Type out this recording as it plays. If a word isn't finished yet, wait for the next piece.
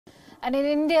And in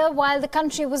India, while the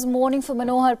country was mourning for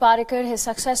Manohar Parrikar, his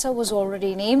successor was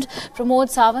already named. Pramod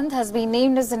Sawant has been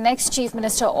named as the next Chief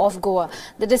Minister of Goa.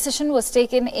 The decision was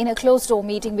taken in a closed-door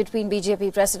meeting between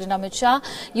BJP President Amit Shah,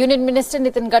 Union Minister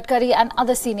Nitin Gadkari and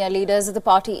other senior leaders of the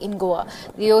party in Goa.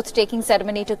 The oath-taking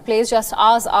ceremony took place just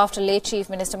hours after late Chief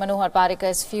Minister Manohar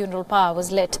Parrikar's funeral pyre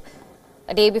was lit.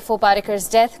 A day before Parrikar's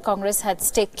death, Congress had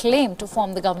staked claim to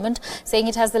form the government, saying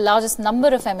it has the largest number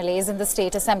of MLAs in the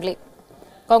state assembly.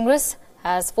 Congress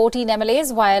has 14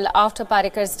 MLAs, while after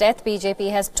Parrikar's death,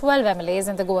 BJP has 12 MLAs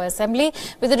in the Goa Assembly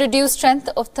with a reduced strength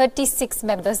of 36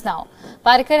 members now.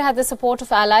 Parrikar had the support of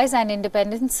allies and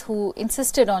independents who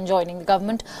insisted on joining the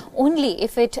government only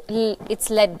if it's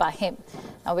led by him.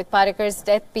 Now, with Parrikar's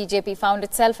death, BJP found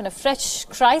itself in a fresh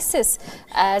crisis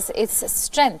as its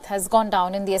strength has gone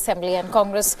down in the Assembly and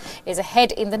Congress is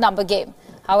ahead in the number game.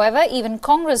 However, even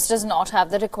Congress does not have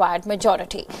the required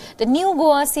majority. The new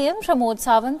Goa CM, Pramod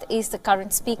Sawant, is the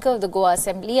current Speaker of the Goa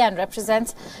Assembly and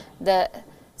represents the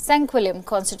Sanquilum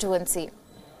constituency.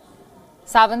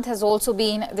 Sawant has also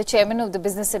been the Chairman of the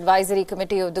Business Advisory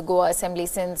Committee of the Goa Assembly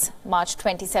since March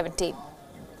 2017.